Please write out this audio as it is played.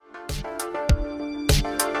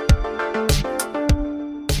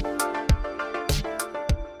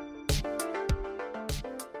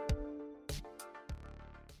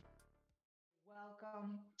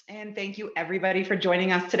Thank you everybody for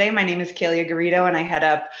joining us today. My name is Kalia Garrido and I head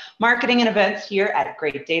up marketing and events here at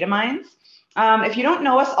Great Data Minds. If you don't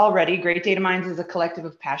know us already, Great Data Minds is a collective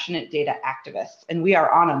of passionate data activists, and we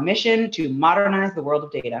are on a mission to modernize the world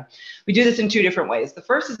of data. We do this in two different ways. The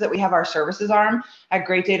first is that we have our services arm at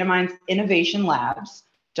Great Data Minds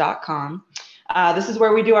innovationlabs.com. This is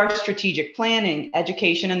where we do our strategic planning,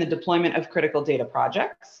 education, and the deployment of critical data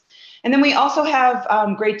projects. And then we also have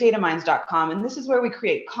greatdataminds.com, and this is where we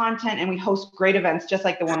create content and we host great events just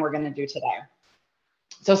like the one we're going to do today.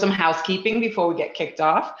 So some housekeeping before we get kicked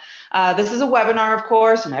off. This is a webinar, of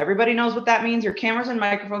course, and everybody knows what that means. Your cameras and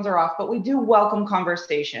microphones are off, but we do welcome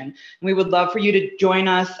conversation. We would love for you to join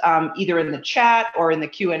us either in the chat or in the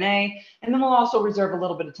Q&A, and then we'll also reserve a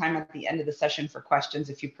little bit of time at the end of the session for questions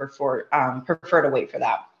if you prefer to wait for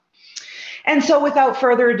that. And so without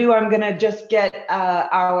further ado, I'm going to just get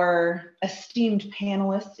our esteemed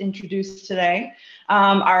panelists introduced today.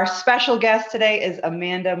 Our special guest today is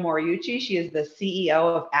Amanda Moriucci. She is the CEO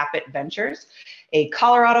of Appit Ventures, a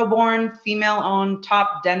Colorado-born, female-owned,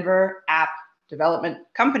 top Denver app development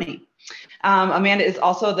company. Amanda is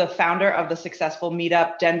also the founder of the successful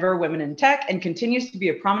meetup Denver Women in Tech and continues to be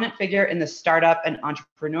a prominent figure in the startup and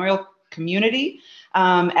entrepreneurial community,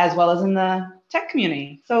 as well as in the tech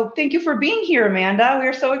community. So thank you for being here, Amanda. We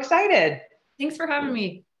are so excited. Thanks for having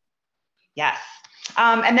me. Yes.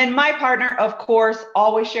 And then my partner, of course,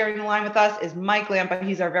 always sharing the line with us is Mike Lampa.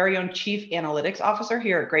 He's our very own Chief Analytics Officer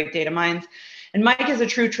here at Great Data Minds. And Mike is a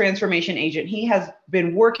true transformation agent. He has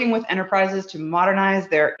been working with enterprises to modernize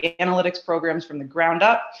their analytics programs from the ground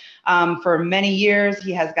up. For many years,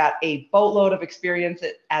 he has got a boatload of experience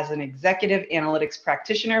as an executive analytics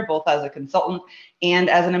practitioner, both as a consultant and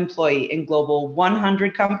as an employee in global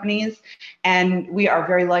 100 companies. And we are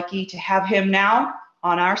very lucky to have him now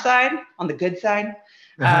on our side, on the good side.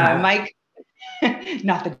 Mike,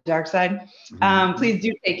 not the dark side. Please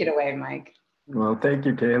do take it away, Mike. Well, thank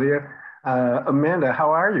you, Kalia. Amanda,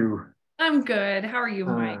 how are you? I'm good. How are you,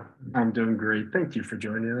 Mike? I'm doing great. Thank you for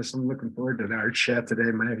joining us. I'm looking forward to our chat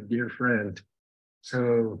today, my dear friend.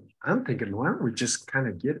 So I'm thinking, why don't we just kind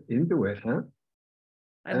of get into it, huh?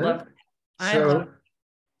 I love it.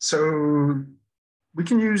 So we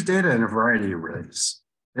can use data in a variety of ways.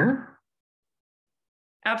 Yeah?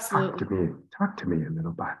 Absolutely. Talk to me a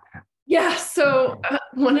little about that. Yeah. So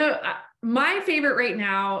one of my favorite right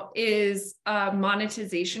now is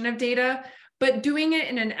monetization of data, but doing it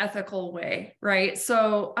in an ethical way, right?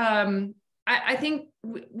 So I think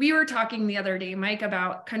we were talking the other day, Mike,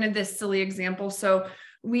 about kind of this silly example. So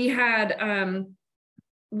we had an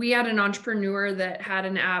entrepreneur that had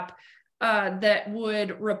an app that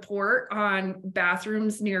would report on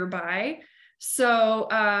bathrooms nearby. So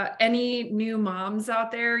any new moms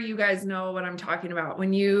out there, you guys know what I'm talking about.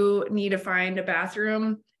 When you need to find a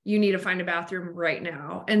bathroom, you need to find a bathroom right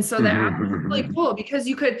now. And so the app is really cool because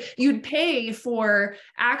you'd pay for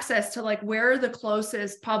access to like where are the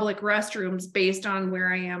closest public restrooms based on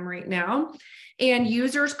where I am right now. And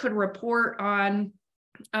users could report on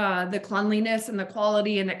the cleanliness and the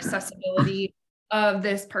quality and accessibility of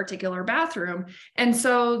this particular bathroom. And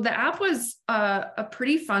so the app was a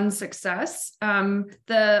pretty fun success.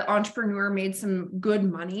 The entrepreneur made some good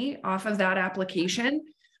money off of that application.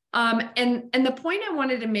 And the point I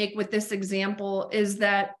wanted to make with this example is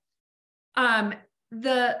that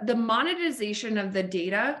the monetization of the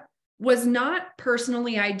data was not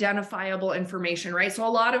personally identifiable information, right? So a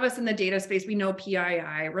lot of us in the data space, we know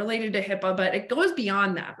PII related to HIPAA, but it goes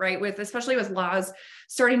beyond that, right? Especially with laws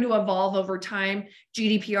starting to evolve over time,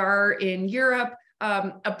 GDPR in Europe,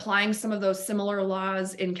 applying some of those similar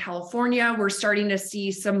laws in California. We're starting to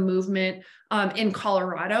see some movement in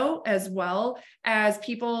Colorado as well as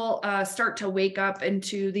people start to wake up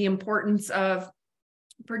into the importance of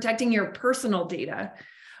protecting your personal data.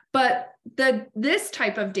 But this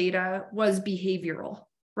type of data was behavioral,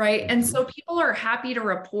 right? And so people are happy to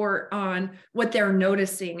report on what they're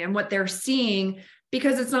noticing and what they're seeing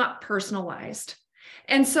because it's not personalized.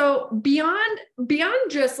 And so beyond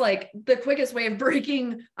just like the quickest way of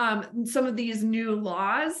breaking some of these new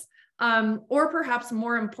laws, or perhaps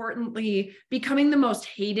more importantly, becoming the most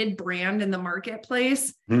hated brand in the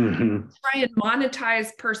marketplace, try and monetize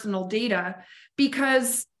personal data,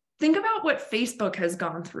 because think about what Facebook has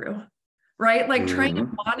gone through, right? Like trying to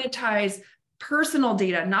monetize personal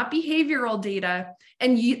data, not behavioral data,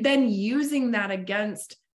 and then using that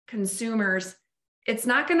against consumers. It's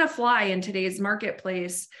not going to fly in today's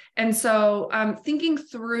marketplace. And so thinking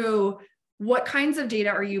through what kinds of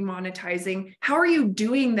data are you monetizing? How are you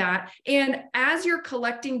doing that? And as you're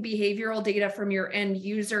collecting behavioral data from your end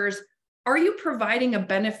users, are you providing a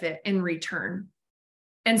benefit in return?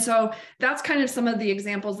 And so that's kind of some of the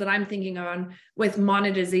examples that I'm thinking on with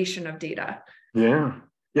monetization of data. Yeah.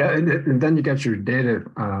 Yeah. And then you got your data,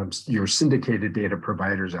 your syndicated data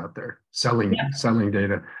providers out there selling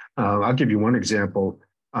data. I'll give you one example.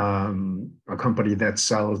 A company that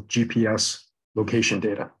sells GPS location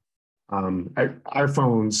data. Our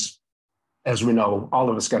phones, as we know, all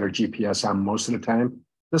of us got our GPS on most of the time.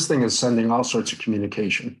 This thing is sending all sorts of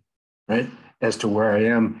communication, right, as to where I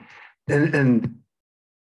am. And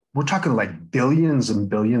we're talking like billions and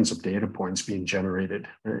billions of data points being generated,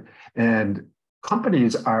 right? And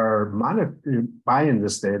companies are buying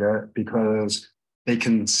this data because they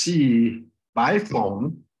can see by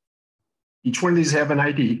phone, each one of these have an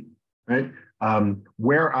ID, right?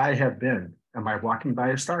 Where I have been. Am I walking by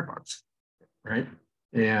a Starbucks, right?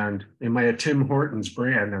 And am I a Tim Hortons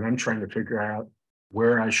brand? And I'm trying to figure out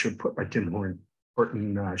where I should put my Tim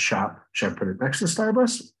Horton shop. Should I put it next to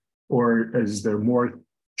Starbucks? Or is there more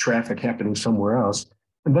traffic happening somewhere else?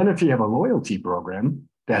 And then if you have a loyalty program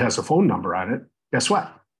that has a phone number on it, guess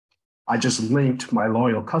what? I just linked my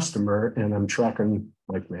loyal customer and I'm tracking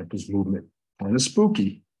Mike Mampa's movement. Kind of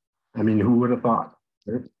spooky. I mean, who would have thought?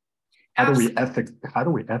 Right? How do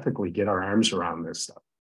we ethically get our arms around this stuff?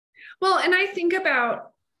 Well, and I think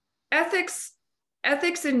about ethics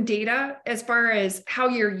in data as far as how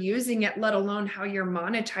you're using it, let alone how you're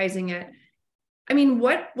monetizing it. I mean,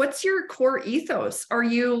 what's your core ethos? Are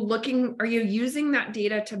you using that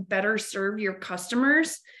data to better serve your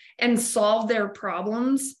customers and solve their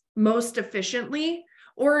problems most efficiently?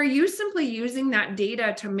 Or are you simply using that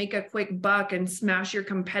data to make a quick buck and smash your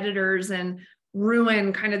competitors and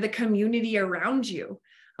ruin kind of the community around you?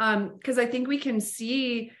 Because I think we can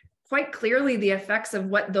see quite clearly the effects of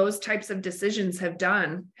what those types of decisions have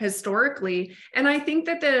done historically. And I think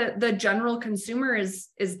that the general consumer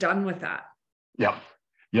is done with that. Yeah.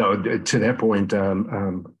 To that point,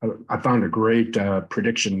 I found a great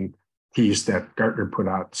prediction piece that Gartner put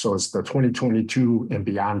out. So it's the 2022 and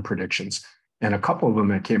beyond predictions. And a couple of them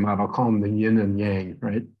that came out, I'll call them the yin and yang,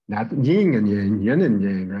 right? Not yin and yang, yin and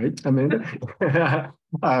yang, right? I mean,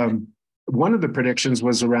 one of the predictions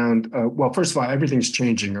was around, well, first of all, everything's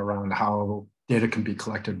changing around how data can be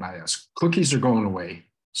collected by us. Cookies are going away.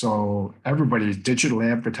 So everybody, digital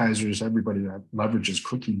advertisers, everybody that leverages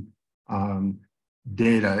cookie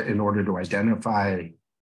data in order to identify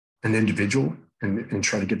an individual and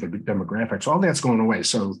try to get the demographics, all that's going away.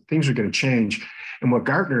 So things are going to change. And what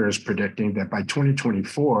Gartner is predicting that by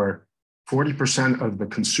 2024, 40% of the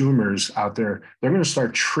consumers out there, they're going to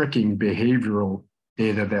start tricking behavioral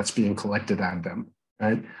data that's being collected on them,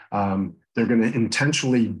 right? They're going to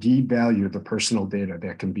intentionally devalue the personal data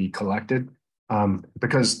that can be collected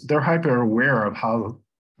because they're hyper aware of how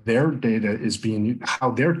their data is how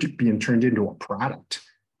they're being turned into a product.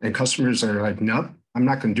 And customers are like, nope, I'm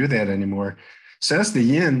not going to do that anymore. So that's the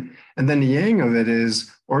yin. And then the yang of it is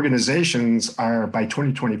organizations are, by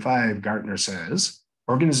 2025, Gartner says,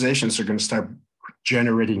 organizations are going to start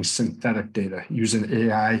generating synthetic data using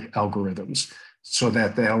AI algorithms so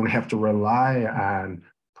that they don't have to rely on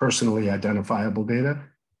personally identifiable data.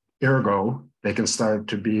 Ergo, they can start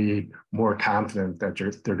to be more confident that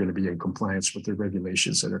they're going to be in compliance with the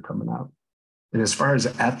regulations that are coming out. And as far as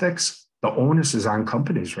ethics, the onus is on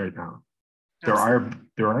companies right now. There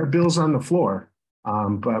are bills on the floor,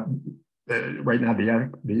 but right now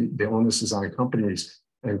the onus is on companies,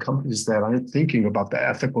 and companies that aren't thinking about the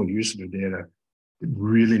ethical use of the data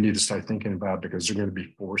really need to start thinking about it because they're going to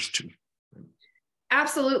be forced to.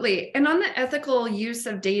 Absolutely. And on the ethical use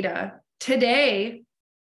of data today,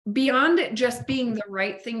 beyond it just being the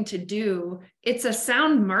right thing to do, it's a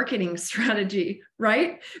sound marketing strategy,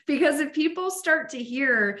 right? Because if people start to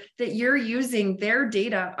hear that you're using their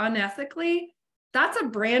data unethically, that's a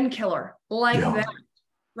brand killer that,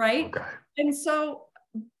 right? Okay. And so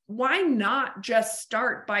why not just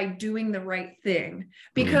start by doing the right thing?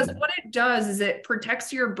 Because what it does is it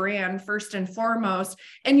protects your brand first and foremost,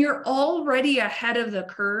 and you're already ahead of the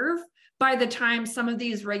curve by the time some of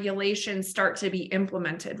these regulations start to be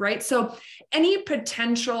implemented, right? So any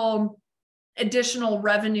potential additional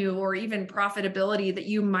revenue or even profitability that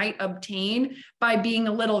you might obtain by being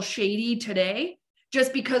a little shady today,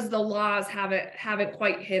 just because the laws haven't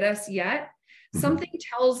quite hit us yet, something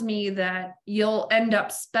tells me that you'll end up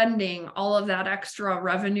spending all of that extra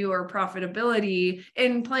revenue or profitability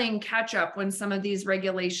in playing catch up when some of these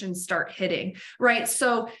regulations start hitting, right?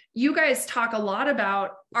 So you guys talk a lot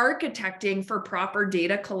about architecting for proper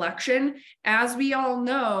data collection. As we all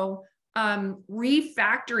know,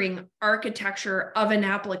 refactoring architecture of an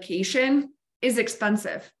application is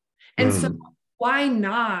expensive. And so why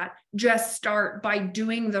not just start by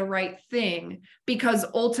doing the right thing? Because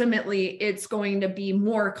ultimately it's going to be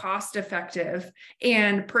more cost effective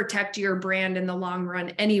and protect your brand in the long run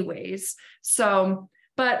anyways. So,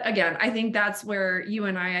 but again, I think that's where you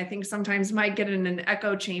and I think sometimes might get in an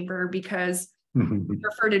echo chamber because we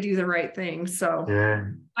prefer to do the right thing. So, yeah.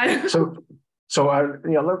 Let's talk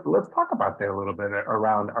about that a little bit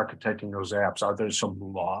around architecting those apps. Are there some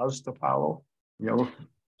laws to follow?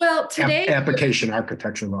 Well, today, application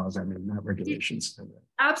architecture laws, I mean, not regulations.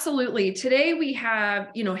 Absolutely. Today we have,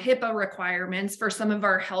 HIPAA requirements for some of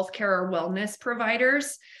our healthcare or wellness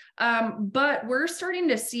providers. But we're starting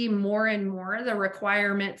to see more and more the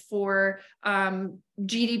requirement for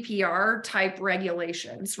GDPR type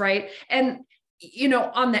regulations, right? And,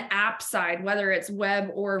 on the app side, whether it's web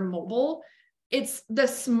or mobile, it's the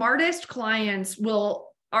smartest clients will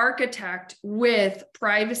architect with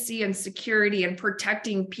privacy and security and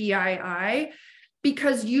protecting PII,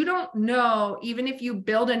 because you don't know, even if you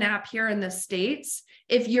build an app here in the States,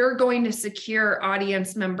 if you're going to secure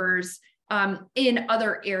audience members in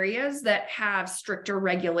other areas that have stricter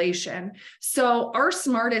regulation. So our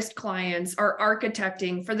smartest clients are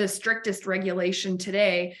architecting for the strictest regulation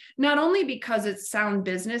today, not only because it's sound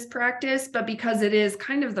business practice, but because it is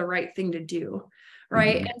kind of the right thing to do,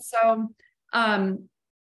 right? And so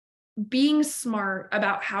being smart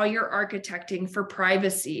about how you're architecting for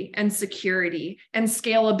privacy and security and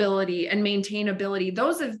scalability and maintainability,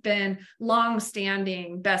 those have been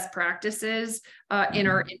long-standing best practices in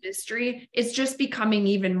our industry. It's just becoming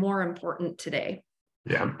even more important today.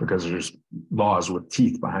 Yeah, because there's laws with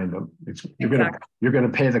teeth behind them. You're gonna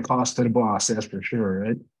pay the cost to the boss, that's for sure,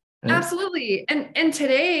 right? Absolutely. And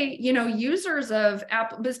today, users of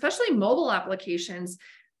especially mobile applications,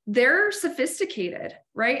 they're sophisticated,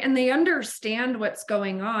 right? And they understand what's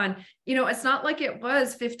going on. It's not like it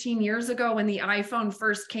was 15 years ago when the iPhone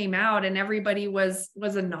first came out and everybody was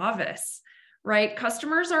a novice, right?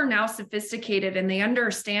 Customers are now sophisticated and they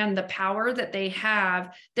understand the power that they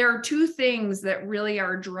have. There are two things that really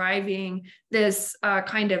are driving this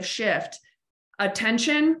kind of shift: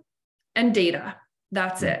 attention and data.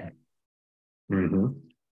 That's it.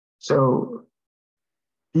 So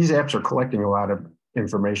these apps are collecting a lot of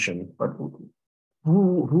information, but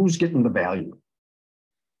who's getting the value?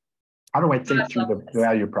 How do I think through the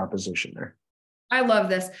value proposition there? I love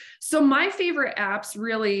this. So my favorite apps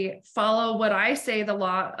really follow what I say, the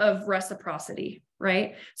law of reciprocity,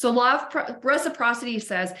 right? So law of reciprocity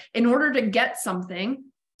says in order to get something,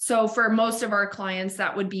 so for most of our clients,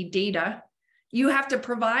 that would be data, you have to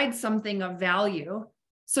provide something of value.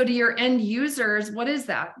 So to your end users, what is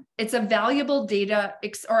that? It's a valuable data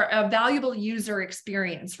or a valuable user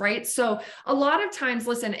experience, right? So a lot of times,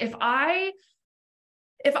 listen, if I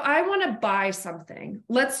want to buy something,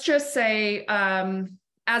 let's just say,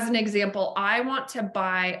 as an example, I want to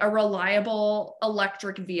buy a reliable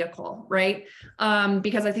electric vehicle, right?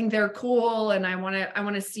 Because I think they're cool and I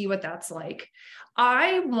want to see what that's like.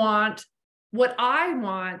 What I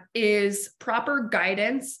want is proper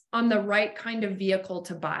guidance on the right kind of vehicle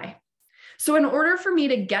to buy. So in order for me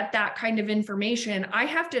to get that kind of information, I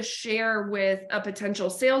have to share with a potential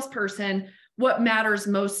salesperson what matters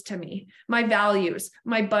most to me: my values,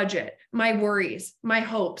 my budget, my worries, my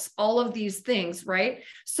hopes, all of these things, right?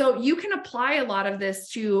 So you can apply a lot of this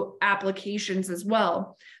to applications as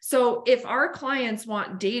well. So if our clients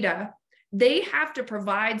want data, they have to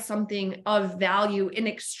provide something of value in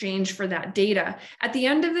exchange for that data. At the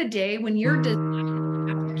end of the day, when you're designing an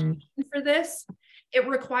application for this, it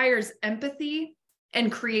requires empathy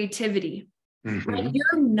and creativity.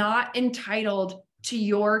 You're not entitled to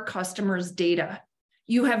your customers' data.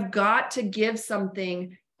 You have got to give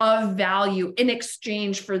something of value in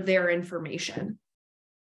exchange for their information.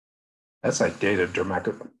 That's like data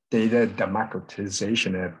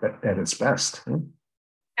democratization at its best.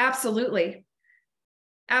 Absolutely.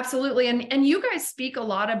 Absolutely. And you guys speak a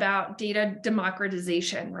lot about data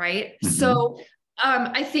democratization, right? So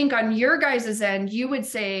I think on your guys' end, you would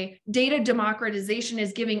say data democratization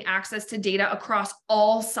is giving access to data across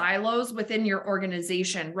all silos within your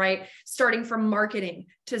organization, right? Starting from marketing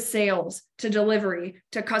to sales, to delivery,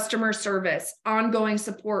 to customer service, ongoing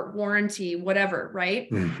support, warranty, whatever, right?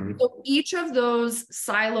 So each of those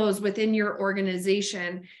silos within your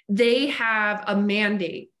organization, they have a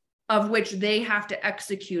mandate of which they have to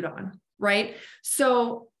execute on, right?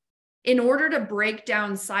 So in order to break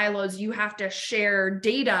down silos, you have to share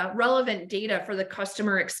data, relevant data for the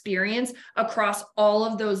customer experience across all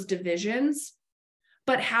of those divisions.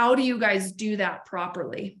 But how do you guys do that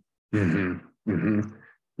properly? That kind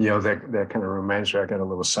of reminds me, I got a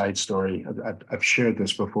little side story. I've shared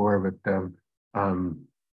this before, but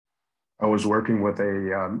I was working with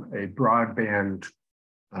a broadband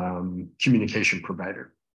communication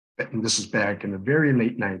provider. And this is back in the very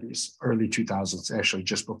late 90s, early 2000s, actually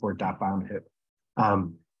just before .bomb hit.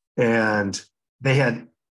 And they had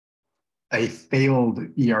a failed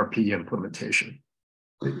ERP implementation.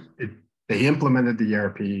 They implemented the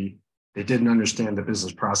ERP. They didn't understand the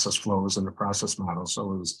business process flows and the process model.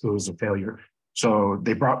 So it was a failure. So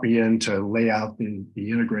they brought me in to lay out the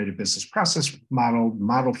integrated business process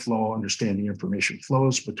model flow, understanding information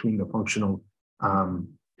flows between the functional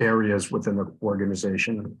areas within the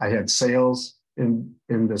organization. I had sales in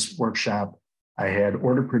this workshop. I had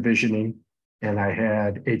order provisioning, and I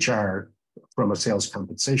had HR from a sales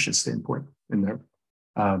compensation standpoint in there.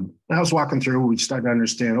 And I was walking through, we started to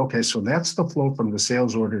understand, okay, so that's the flow from the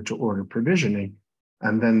sales order to order provisioning.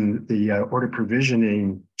 And then the order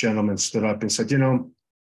provisioning gentleman stood up and said,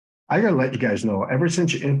 I got to let you guys know, ever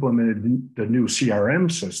since you implemented the new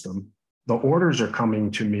CRM system, the orders are coming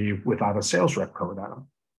to me without a sales rep code on them.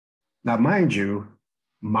 Now, mind you,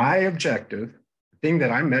 my objective, the thing that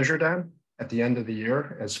I'm measured on at the end of the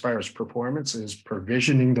year, as far as performance, is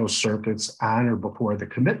provisioning those circuits on or before the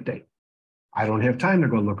commit date. I don't have time to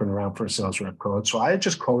go looking around for a sales rep code. So I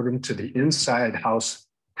just code them to the inside house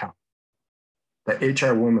account. The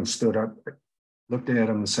HR woman stood up, looked at him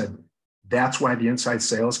and said, that's why the inside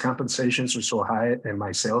sales compensations are so high and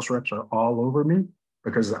my sales reps are all over me,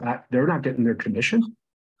 because they're not getting their commission,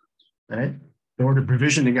 right? The order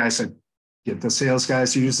provisioning guy said, get the sales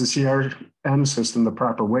guys to use the CRM system the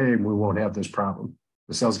proper way and we won't have this problem.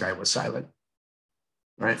 The sales guy was silent,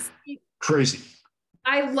 right? Crazy.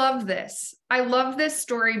 I love this. I love this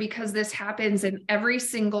story because this happens in every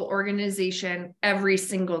single organization, every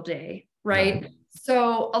single day, right?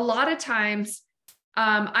 So a lot of times,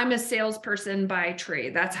 I'm a salesperson by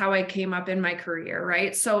trade. That's how I came up in my career,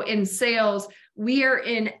 right? So in sales, we are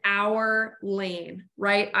in our lane,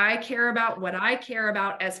 right? I care about what I care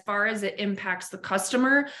about as far as it impacts the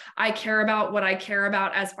customer. I care about what I care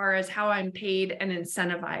about as far as how I'm paid and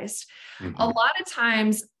incentivized. A lot of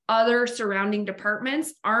times, other surrounding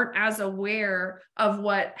departments aren't as aware of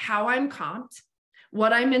how I'm comped,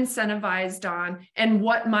 what I'm incentivized on, and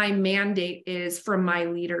what my mandate is from my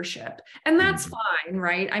leadership. And that's fine,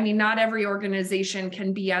 right? I mean, not every organization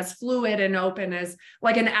can be as fluid and open as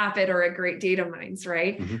like an Abbott or a Great Data Minds,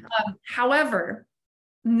 right? However,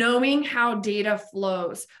 knowing how data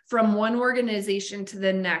flows from one organization to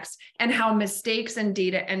the next and how mistakes in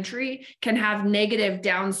data entry can have negative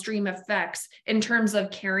downstream effects in terms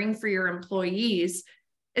of caring for your employees,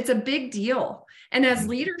 it's a big deal. And as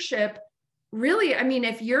leadership, really, I mean,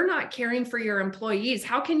 if you're not caring for your employees,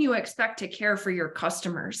 how can you expect to care for your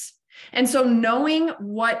customers? And so knowing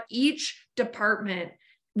what each department,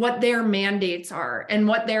 what their mandates are and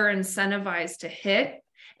what they're incentivized to hit,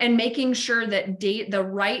 and making sure that the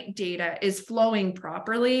right data is flowing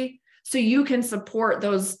properly so you can support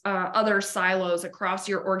those other silos across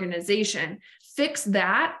your organization. Fix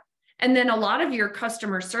that. And then a lot of your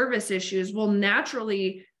customer service issues will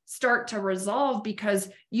naturally start to resolve because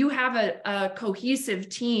you have a cohesive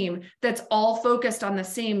team that's all focused on the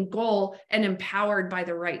same goal and empowered by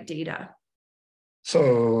the right data.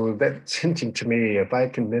 So that's hinting to me, if I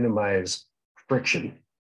can minimize friction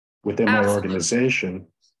within my organization,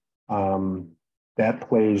 that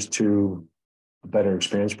plays to a better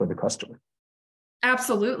experience for the customer.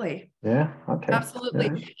 Absolutely. Yeah. Okay. Absolutely.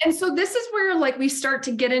 Yeah. And so this is where we start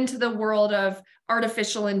to get into the world of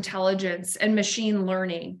artificial intelligence and machine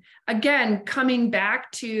learning. Again, coming back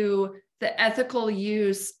to the ethical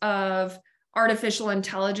use of artificial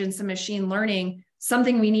intelligence and machine learning,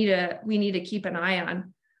 something we need to keep an eye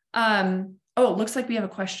on. Oh, it looks like we have a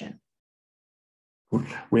question.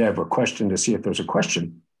 We have a question to see if there's a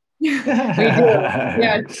question. We do.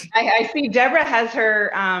 Yeah, I see Deborah has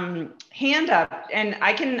her hand up, and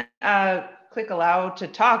I can click allow to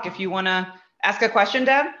talk if you want to ask a question,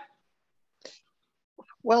 Deb.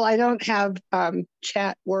 Well, I don't have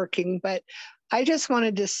chat working, but I just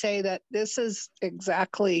wanted to say that this is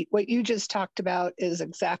exactly what you just talked about, is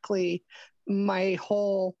exactly my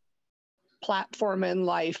whole platform in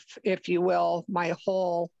life, if you will, my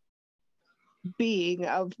whole being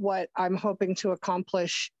of what I'm hoping to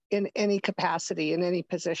accomplish in any capacity, in any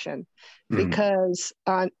position, because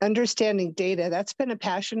understanding data, that's been a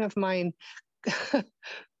passion of mine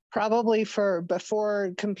probably for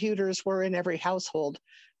before computers were in every household,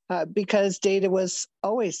 because data was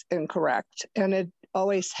always incorrect and it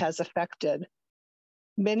always has affected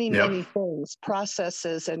many things,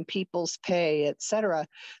 processes and people's pay, et cetera.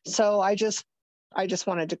 So I just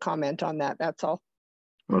wanted to comment on that. That's all.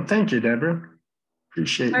 Well, thank you, Deborah.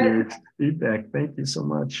 Appreciate your feedback. Thank you so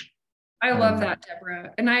much. I love that,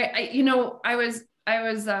 Deborah. And I was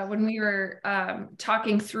when we were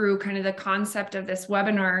talking through kind of the concept of this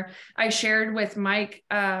webinar, I shared with Mike,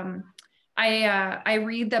 I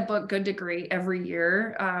read the book Good to Great every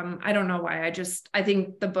year. I don't know why. I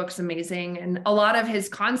think the book's amazing. And a lot of his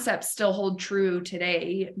concepts still hold true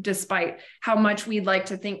today, despite how much we'd like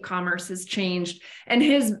to think commerce has changed. And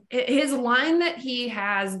his line that he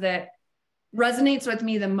has that resonates with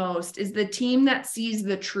me the most is the team that sees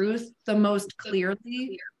the truth the most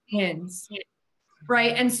clearly wins.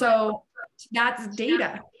 Right. And so that's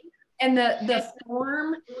data. And the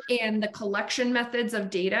form and the collection methods of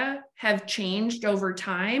data have changed over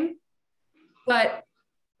time, but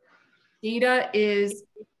data is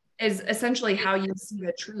essentially how you see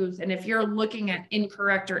the truth. And if you're looking at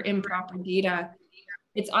incorrect or improper data,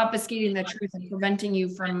 it's obfuscating the truth and preventing you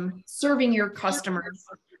from serving your customers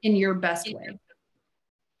in your best way.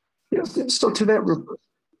 Yes. So to that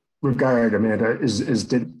regard, Amanda, is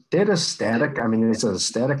data static? I mean, is it a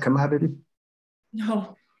static commodity?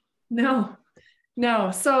 No.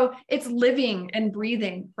 So it's living and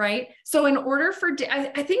breathing, right? So in order for,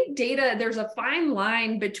 I think data, there's a fine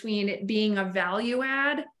line between it being a value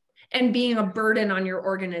add and being a burden on your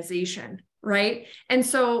organization, right? And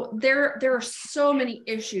so there are so many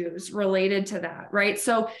issues related to that, right?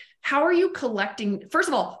 So how are you collecting? First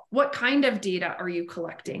of all, what kind of data are you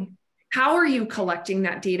collecting? How are you collecting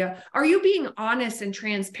that data? Are you being honest and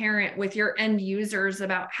transparent with your end users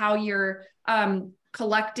about how you're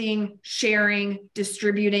collecting, sharing,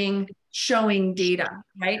 distributing, showing data,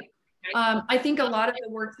 right? I think a lot of the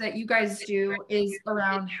work that you guys do is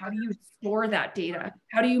around how do you store that data?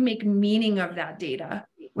 How do you make meaning of that data,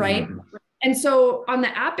 right? Mm-hmm. And so on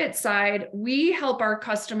the Appit side, we help our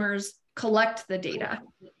customers collect the data.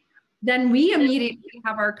 Then we immediately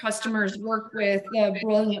have our customers work with the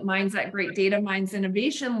brilliant minds at Great Data Minds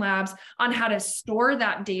Innovation Labs on how to store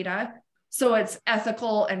that data so it's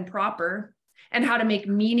ethical and proper, and how to make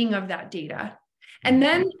meaning of that data. And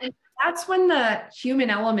then that's when the human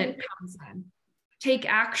element comes in. Take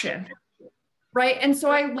action, right? And so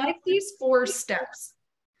I like these 4 steps: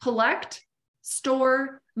 collect,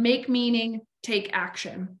 store, make meaning, take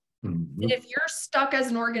action. Mm-hmm. And if you're stuck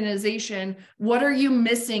as an organization, what are you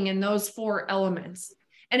missing in those 4 elements?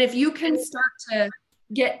 And if you can start to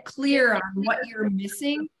get clear on what you're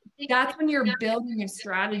missing, that's when you're building a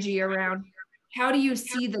strategy around how do you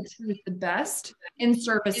see the truth the best in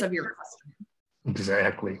service of your customer.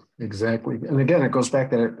 Exactly. And again, it goes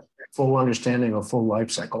back to that full understanding of full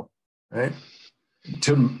life cycle, right?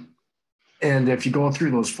 And if you go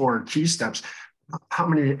through those 4 key steps, how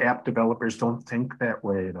many app developers don't think that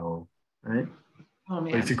way though, right? Oh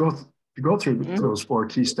man. But if you go through those 4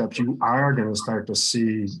 key steps, you are going to start to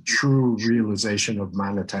see true realization of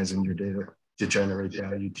monetizing your data to generate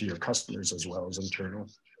value to your customers as well as internal.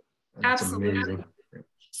 Absolutely. Amazing.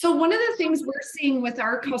 So one of the things we're seeing with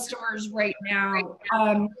our customers right now,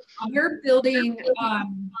 we're building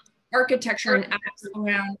architecture and apps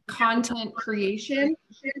around content creation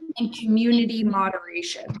and community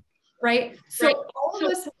moderation, right? So all of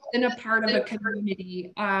us have been a part of a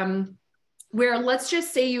community where, let's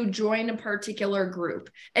just say you join a particular group,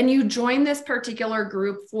 and you join this particular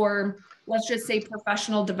group for, let's just say,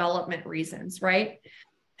 professional development reasons, right?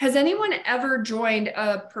 Has anyone ever joined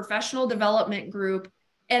a professional development group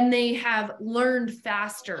and they have learned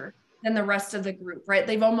faster than the rest of the group, right?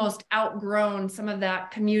 They've almost outgrown some of that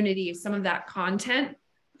community, some of that content.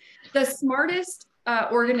 The smartest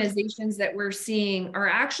organizations that we're seeing are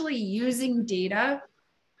actually using data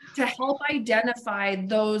to help identify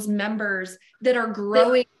those members that are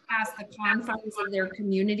growing past the confines of their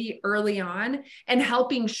community early on, and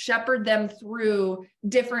helping shepherd them through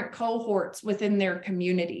different cohorts within their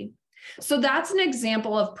community. So that's an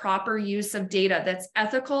example of proper use of data that's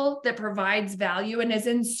ethical, that provides value, and is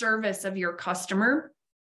in service of your customer.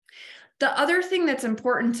 The other thing that's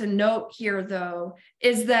important to note here, though,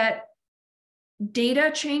 is that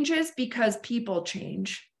data changes because people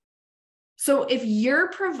change. So if you're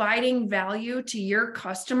providing value to your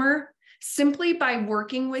customer, simply by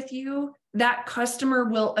working with you, that customer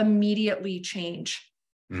will immediately change,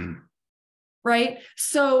 right?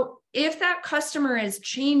 So if that customer is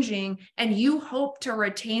changing and you hope to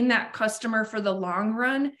retain that customer for the long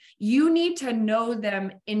run, you need to know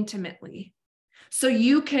them intimately so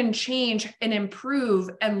you can change and improve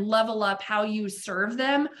and level up how you serve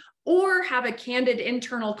them, or have a candid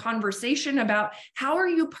internal conversation about how are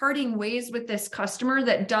you parting ways with this customer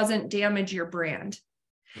that doesn't damage your brand.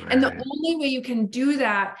 Right. And the only way you can do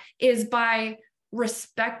that is by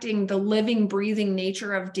respecting the living, breathing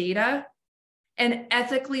nature of data and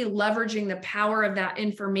ethically leveraging the power of that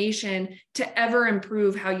information to ever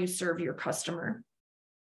improve how you serve your customer.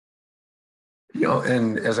 You know,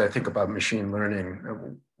 and as I think about machine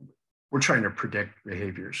learning, we're trying to predict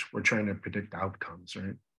behaviors. We're trying to predict outcomes,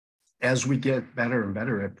 right? As we get better and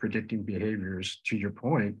better at predicting behaviors, to your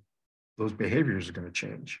point, those behaviors are going to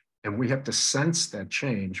change. And we have to sense that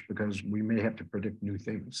change because we may have to predict new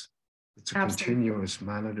things. It's a continuous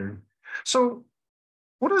monitoring. So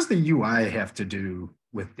what does the UI have to do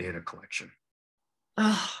with data collection?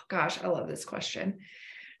 Oh, gosh, I love this question.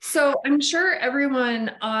 So I'm sure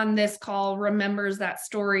everyone on this call remembers that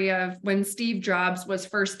story of when Steve Jobs was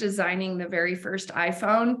first designing the very first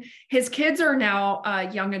iPhone. His kids are now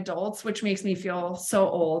young adults, which makes me feel so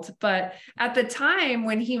old. But at the time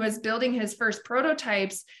when he was building his first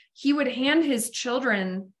prototypes, he would hand his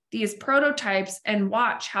children these prototypes and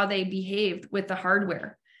watch how they behaved with the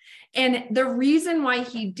hardware. And the reason why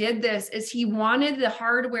he did this is he wanted the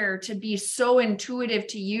hardware to be so intuitive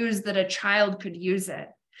to use that a child could use it.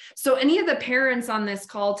 So any of the parents on this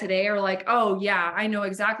call today are like, oh yeah, I know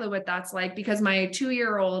exactly what that's like because my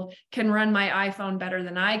 2-year-old can run my iPhone better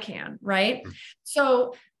than I can, right?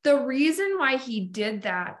 So the reason why he did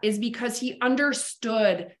that is because he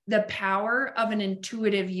understood the power of an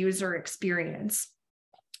intuitive user experience.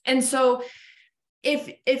 And so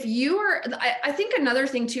if you are, I think another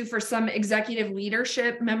thing too, for some executive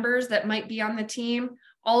leadership members that might be on the team,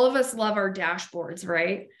 all of us love our dashboards,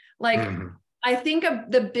 right? Like, I think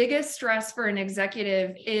the biggest stress for an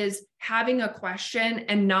executive is having a question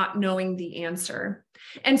and not knowing the answer.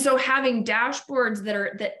 And so having dashboards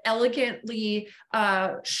that elegantly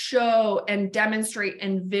show and demonstrate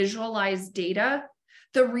and visualize data.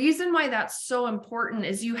 The reason why that's so important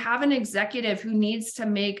is you have an executive who needs to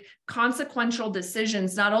make consequential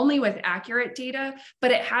decisions, not only with accurate data,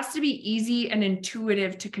 but it has to be easy and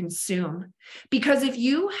intuitive to consume. Because if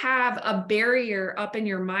you have a barrier up in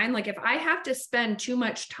your mind, like if I have to spend too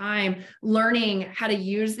much time learning how to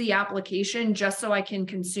use the application just so I can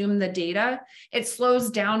consume the data, it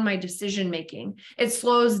slows down my decision making. It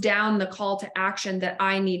slows down the call to action that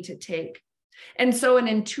I need to take. And so an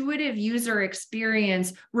intuitive user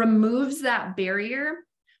experience removes that barrier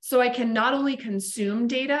so I can not only consume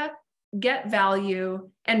data, get value,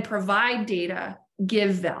 and provide data,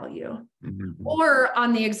 give value. Or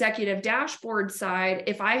on the executive dashboard side,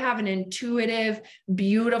 if I have an intuitive,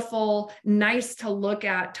 beautiful, nice to look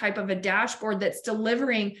at type of a dashboard that's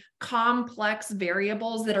delivering complex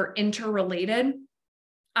variables that are interrelated,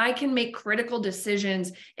 I can make critical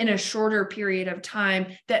decisions in a shorter period of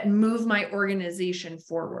time that move my organization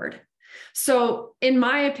forward. So in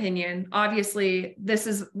my opinion, obviously, this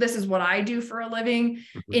is what I do for a living.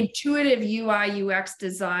 Intuitive UI UX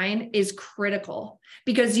design is critical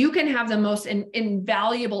because you can have the most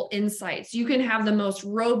invaluable insights. You can have the most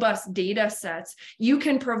robust data sets. You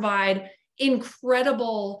can provide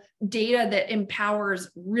incredible data that empowers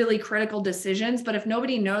really critical decisions. But if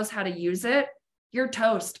nobody knows how to use it, you're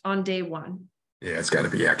toast on day one. Yeah, it's got to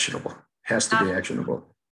be actionable. Has to be actionable.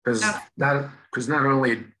 Because not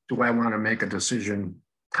only do I want to make a decision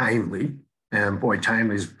timely, and boy,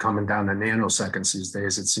 timely is coming down to nanoseconds these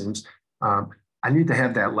days, it seems. I need to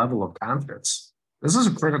have that level of confidence. This is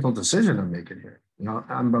a critical decision I'm making here. You know,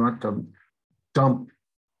 I'm about to dump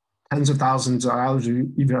tens of thousands of dollars,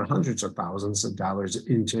 even hundreds of thousands of dollars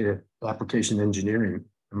into application engineering.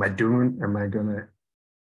 Am I going to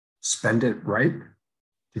spend it right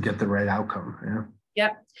to get the right outcome? Yeah.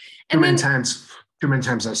 Yep. Too many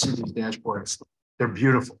times I see these dashboards. They're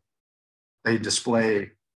beautiful. They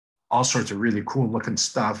display all sorts of really cool looking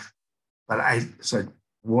stuff. But it's like,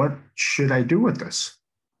 what should I do with this?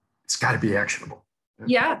 It's got to be actionable.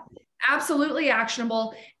 Yeah, absolutely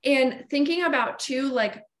actionable. And thinking about too,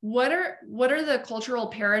 like, what are the cultural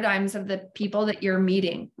paradigms of the people that you're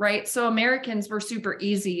meeting, right? So Americans were super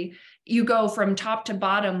easy. You go from top to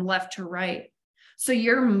bottom, left to right. So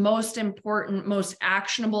your most important, most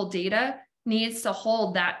actionable data needs to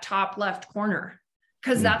hold that top left corner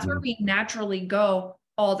because that's where we naturally go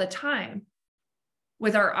all the time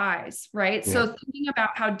with our eyes, right? Yeah. So thinking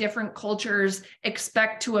about how different cultures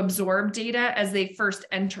expect to absorb data as they first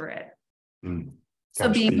enter it. So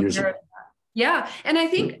being aware of that. Yeah. And I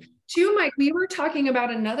think too, Mike, we were talking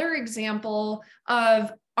about another example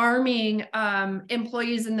of arming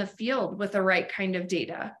employees in the field with the right kind of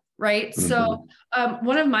data, right? So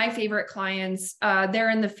one of my favorite clients, they're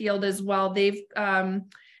in the field as well. They've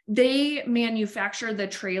they manufacture the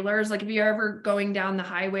trailers. Like if you're ever going down the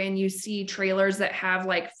highway and you see trailers that have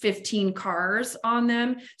like 15 cars on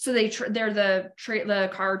them. So they're the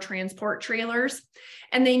car transport trailers,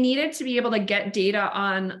 and they needed to be able to get data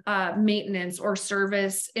on maintenance or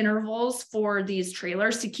service intervals for these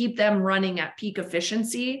trailers to keep them running at peak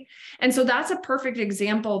efficiency. And so that's a perfect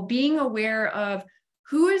example, being aware of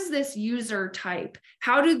who is this user type?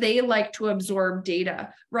 How do they like to absorb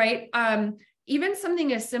data, right? Even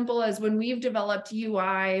something as simple as when we've developed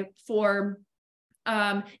UI for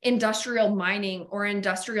industrial mining or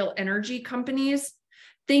industrial energy companies,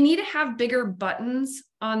 they need to have bigger buttons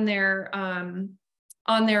on their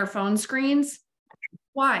phone screens.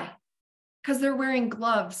 Why? Because they're wearing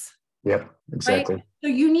gloves. Yep, exactly. Right? So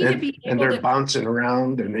you need to be able and they're bouncing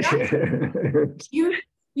around and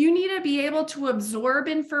you need to be able to absorb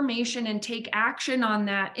information and take action on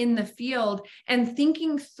that in the field, and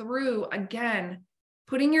thinking through, again,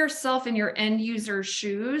 putting yourself in your end user's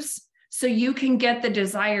shoes so you can get the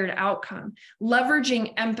desired outcome,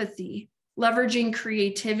 leveraging empathy, leveraging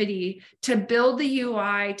creativity to build the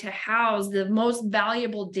UI to house the most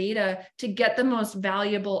valuable data to get the most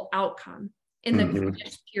valuable outcome in the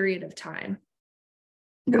quickest period of time.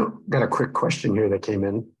 Got a quick question here that came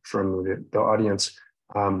in from the audience.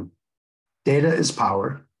 Data is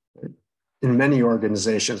power. In many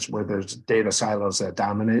organizations where there's data silos that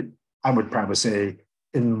dominate, I would probably say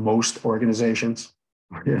in most organizations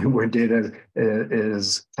where data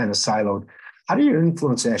is kind of siloed, how do you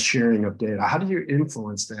influence that sharing of data? How do you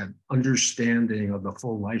influence that understanding of the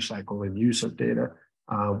full life cycle and use of data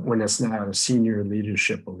when it's not a senior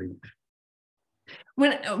leadership elite?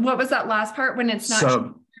 What was that last part? When it's not.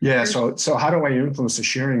 So how do I influence the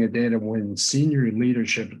sharing of data when senior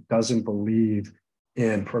leadership doesn't believe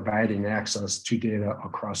in providing access to data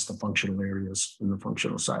across the functional areas and the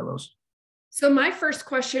functional silos? So my first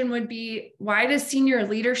question would be, why does senior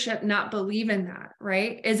leadership not believe in that,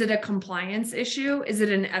 right? Is it a compliance issue? Is it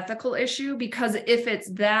an ethical issue? Because if it's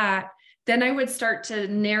that, then I would start to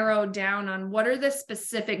narrow down on what are the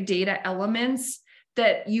specific data elements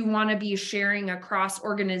that you want to be sharing across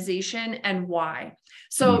organization and why.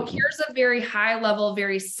 So here's a very high level,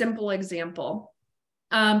 very simple example.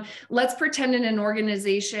 Let's pretend in an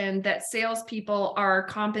organization that salespeople are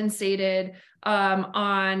compensated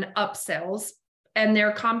on upsells, and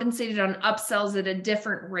they're compensated on upsells at a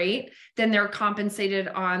different rate than they're compensated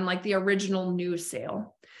on like the original new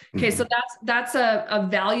sale. Okay, so that's a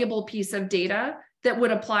valuable piece of data that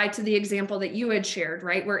would apply to the example that you had shared,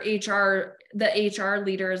 right? Where the HR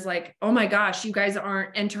leader is like, oh my gosh, you guys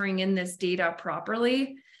aren't entering in this data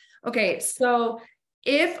properly. Okay, so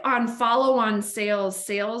if on follow-on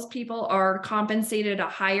salespeople are compensated a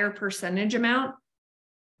higher percentage amount,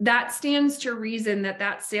 that stands to reason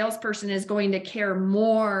that salesperson is going to care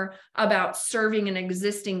more about serving an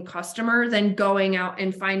existing customer than going out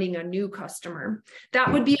and finding a new customer.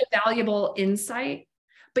 That would be a valuable insight.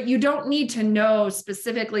 But you don't need to know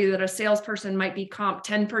specifically that a salesperson might be comp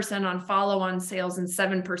 10% on follow-on sales and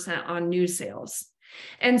 7% on new sales.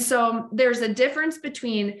 And so there's a difference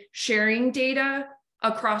between sharing data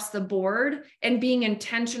across the board and being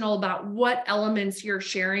intentional about what elements you're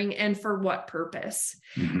sharing and for what purpose.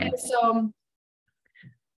 And so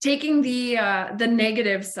taking the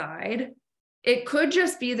negative side, it could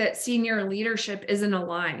just be that senior leadership isn't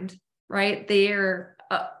aligned, right? They're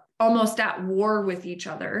almost at war with each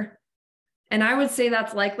other. And I would say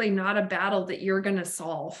that's likely not a battle that you're going to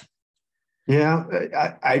solve. Yeah,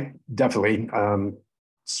 I definitely,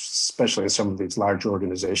 especially in some of these large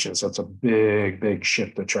organizations, that's a big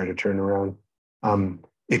ship to try to turn around.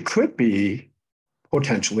 It could be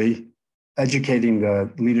potentially educating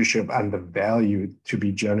the leadership on the value to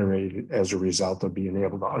be generated as a result of being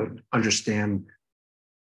able to understand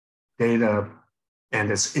data and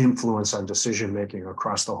its influence on decision-making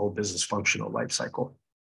across the whole business functional life cycle.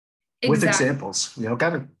 Exactly. With examples,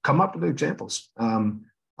 got to come up with examples. Because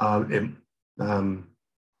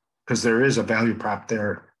there is a value prop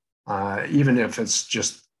there, even if it's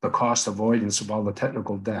just the cost avoidance of all the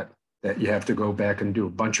technical debt that you have to go back and do a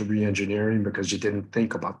bunch of re-engineering because you didn't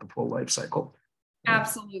think about the full life cycle.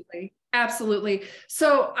 Absolutely.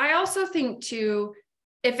 So I also think too,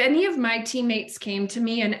 if any of my teammates came to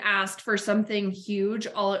me and asked for something huge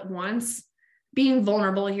all at once, being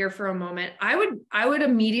vulnerable here for a moment, I would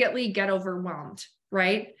immediately get overwhelmed,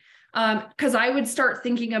 right? Because I would start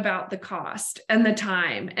thinking about the cost and the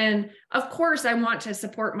time. And of course, I want to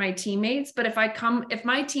support my teammates, but if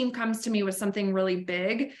my team comes to me with something really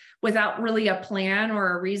big without really a plan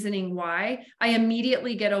or a reasoning why, I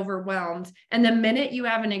immediately get overwhelmed. And the minute you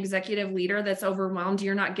have an executive leader that's overwhelmed,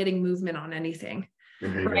 you're not getting movement on anything.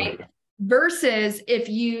 right? Versus if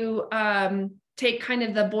you take kind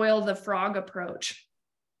of the boil the frog approach.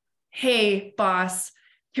 Hey, boss,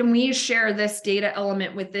 can we share this data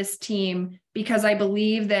element with this team? Because I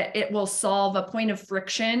believe that it will solve a point of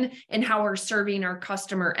friction in how we're serving our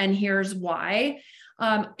customer. And here's why.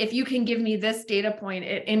 If you can give me this data point,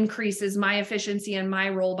 it increases my efficiency in my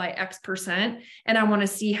role by X%. And I want to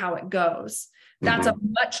see how it goes. That's a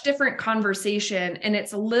much different conversation. And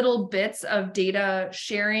it's little bits of data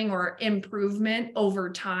sharing or improvement over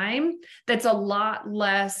time. That's a lot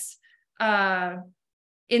less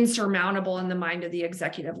insurmountable in the mind of the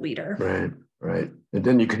executive leader. Right, right. And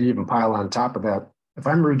then you could even pile on top of that. If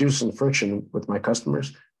I'm reducing friction with my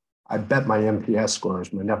customers, I bet my NPS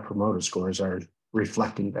scores, my net promoter scores are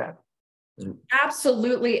reflecting that.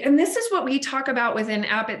 Absolutely. And this is what we talk about within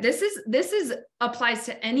Abbott. This is applies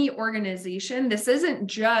to any organization. This isn't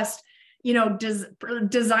just,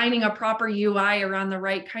 designing a proper UI around the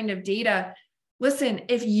right kind of data. Listen,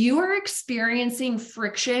 if you are experiencing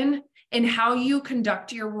friction in how you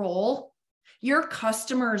conduct your role, your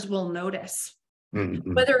customers will notice,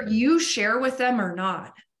 whether you share with them or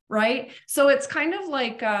not, right? So it's kind of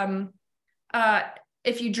like,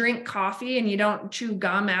 if you drink coffee and you don't chew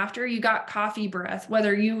gum after, you got coffee breath,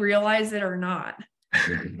 whether you realize it or not.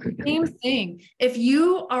 Same thing. If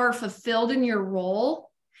you are fulfilled in your role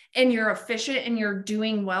and you're efficient and you're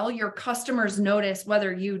doing well, your customers notice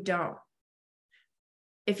whether you don't.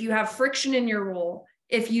 If you have friction in your role,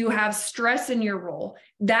 if you have stress in your role,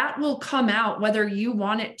 that will come out whether you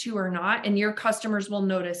want it to or not, and your customers will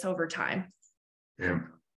notice over time. Yeah,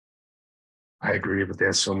 I agree with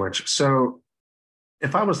that so much. So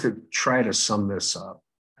if I was to try to sum this up,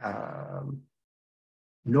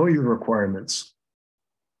 know your requirements,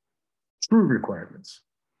 true requirements.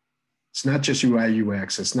 It's not just UI,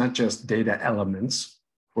 UX. It's not just data elements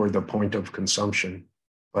for the point of consumption,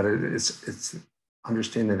 but it's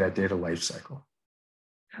understanding that data lifecycle.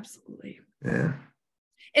 Absolutely. Yeah.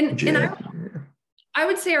 I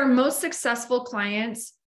would say our most successful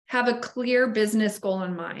clients have a clear business goal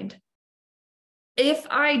in mind. If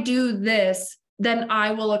I do this, then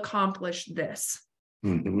I will accomplish this,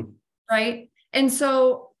 right? And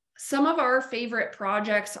so some of our favorite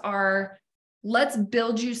projects are, let's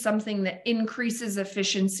build you something that increases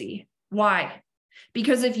efficiency. Why?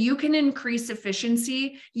 Because if you can increase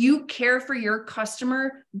efficiency, you care for your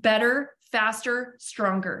customer better, faster,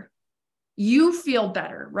 stronger. You feel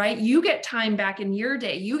better, right? You get time back in your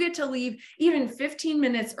day. You get to leave even 15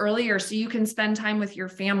 minutes earlier so you can spend time with your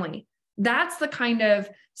family. That's the kind of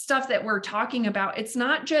stuff that we're talking about. It's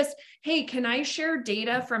not just, hey, can I share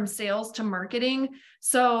data from sales to marketing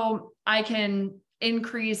so I can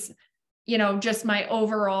increase, just my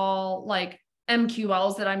overall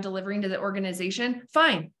MQLs that I'm delivering to the organization?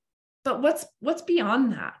 Fine. But what's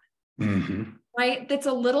beyond that? Right? That's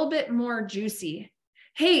a little bit more juicy.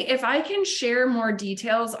 Hey, if I can share more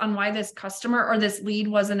details on why this customer or this lead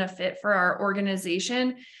wasn't a fit for our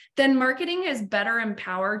organization, then marketing is better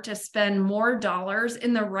empowered to spend more dollars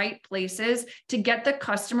in the right places to get the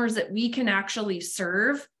customers that we can actually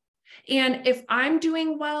serve. And if I'm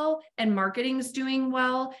doing well and marketing's doing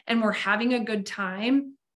well and we're having a good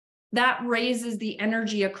time, that raises the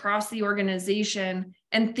energy across the organization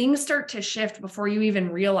and things start to shift before you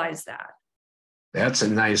even realize that. That's a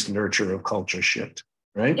nice nurture of culture shift,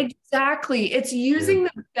 right? Exactly. It's using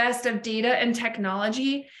the best of data and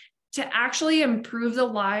technology to actually improve the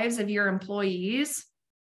lives of your employees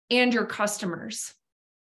and your customers.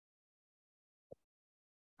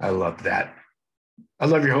 I love that. I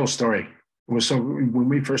love your whole story. So when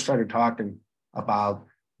we first started talking about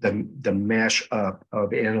the mashup of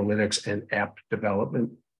analytics and app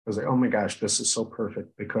development, I was like, oh my gosh, this is so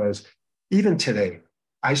perfect, because even today,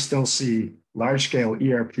 I still see large-scale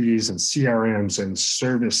ERPs and CRMs and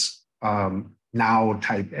service now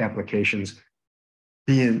type applications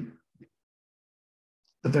being,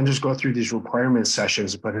 the vendors go through these requirement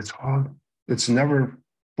sessions, but it's never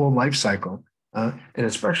full life cycle. And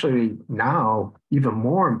especially now, even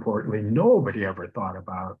more importantly, nobody ever thought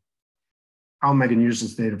about, how am I going to use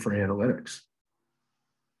this data for analytics?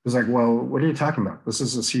 It's like, well, what are you talking about? This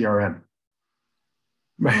is a CRM,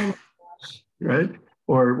 right? Right?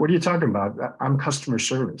 Or what are you talking about? I'm customer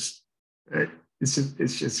service. Right? It's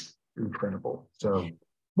just incredible. So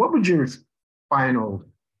what would your final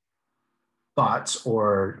thoughts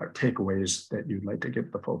or takeaways that you'd like to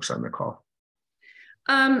give the folks on the call?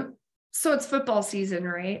 So it's football season,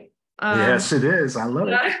 right? Yes, it is. I love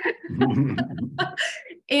it.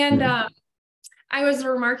 And I was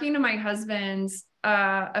remarking to my husband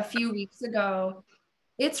a few weeks ago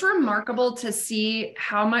it's remarkable to see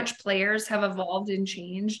how much players have evolved and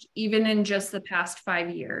changed even in just the past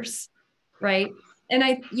 5 years, right?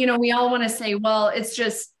 And we all want to say, well, it's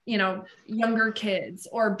just, younger kids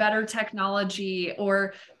or better technology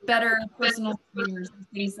or better personal trainers and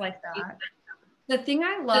things like that. The thing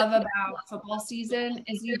I love about football season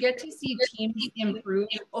is you get to see teams improve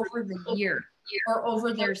over the year or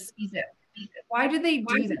over their season. Why do they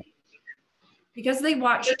do that? Because they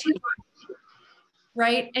watch TV,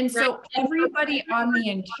 right? And so everybody on the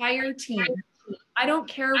entire team, I don't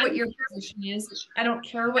care what your position is, I don't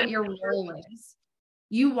care what your role is,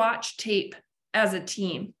 you watch tape as a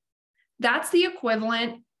team. That's the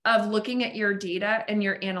equivalent of looking at your data and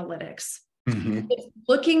your analytics. Mm-hmm. It's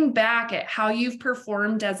looking back at how you've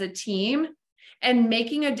performed as a team and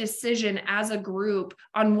making a decision as a group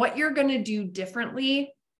on what you're going to do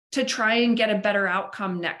differently to try and get a better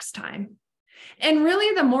outcome next time. And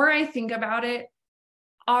really, the more I think about it,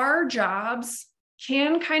 our jobs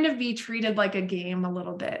can kind of be treated like a game a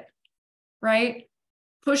little bit, right?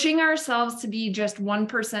 Pushing ourselves to be just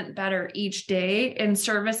 1% better each day in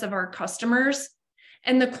service of our customers.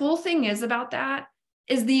 And the cool thing is about that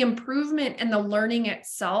is the improvement and the learning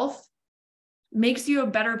itself makes you a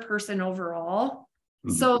better person overall.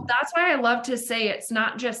 Mm-hmm. So that's why I love to say it's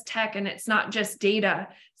not just tech and it's not just data.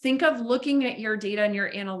 Think of looking at your data and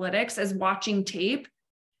your analytics as watching tape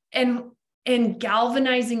and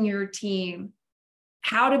galvanizing your team,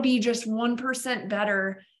 how to be just 1%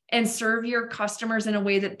 better and serve your customers in a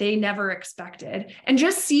way that they never expected, and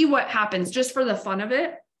just see what happens just for the fun of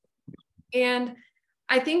it. And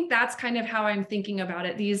I think that's kind of how I'm thinking about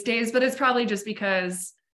it these days, but it's probably just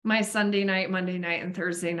because my Sunday night, Monday night, and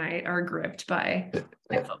Thursday night are gripped by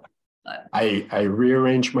football. But I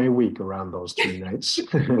rearranged my week around those 3 nights.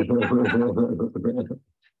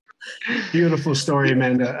 Beautiful story,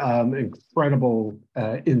 Amanda. Incredible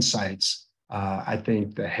insights, I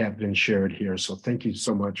think, that have been shared here. So thank you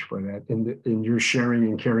so much for that. And your sharing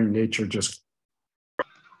and caring nature just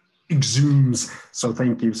exudes. So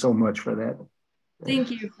thank you so much for that.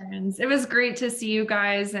 Thank you, friends. It was great to see you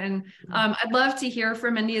guys. And I'd love to hear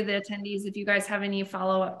from any of the attendees if you guys have any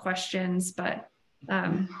follow-up questions. But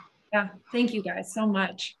yeah, thank you guys so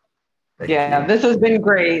much. Yeah, this has been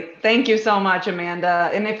great. Thank you so much,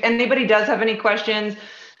 Amanda. And if anybody does have any questions,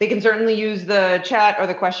 they can certainly use the chat or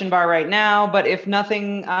the question bar right now. But if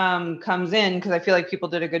nothing comes in, because I feel like people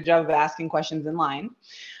did a good job of asking questions in line,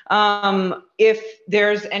 if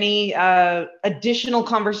there's any additional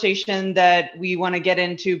conversation that we want to get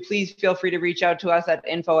into, please feel free to reach out to us at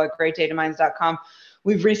info@greatdataminds.com.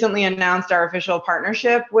 We've recently announced our official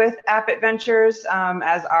partnership with Appet Ventures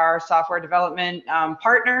as our software development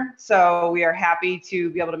partner. So we are happy to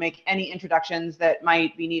be able to make any introductions that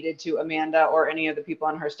might be needed to Amanda or any of the people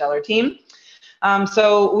on her stellar team.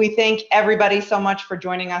 So we thank everybody so much for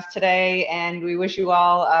joining us today, and we wish you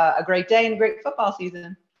all a great day and a great football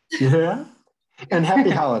season. Yeah, and happy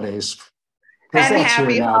holidays. And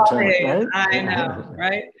happy holidays, too, right? I know,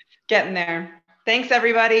 right? Getting there. Thanks,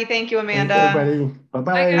 everybody. Thank you, Amanda. Thanks, everybody.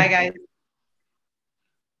 Bye-bye. Bye, guys.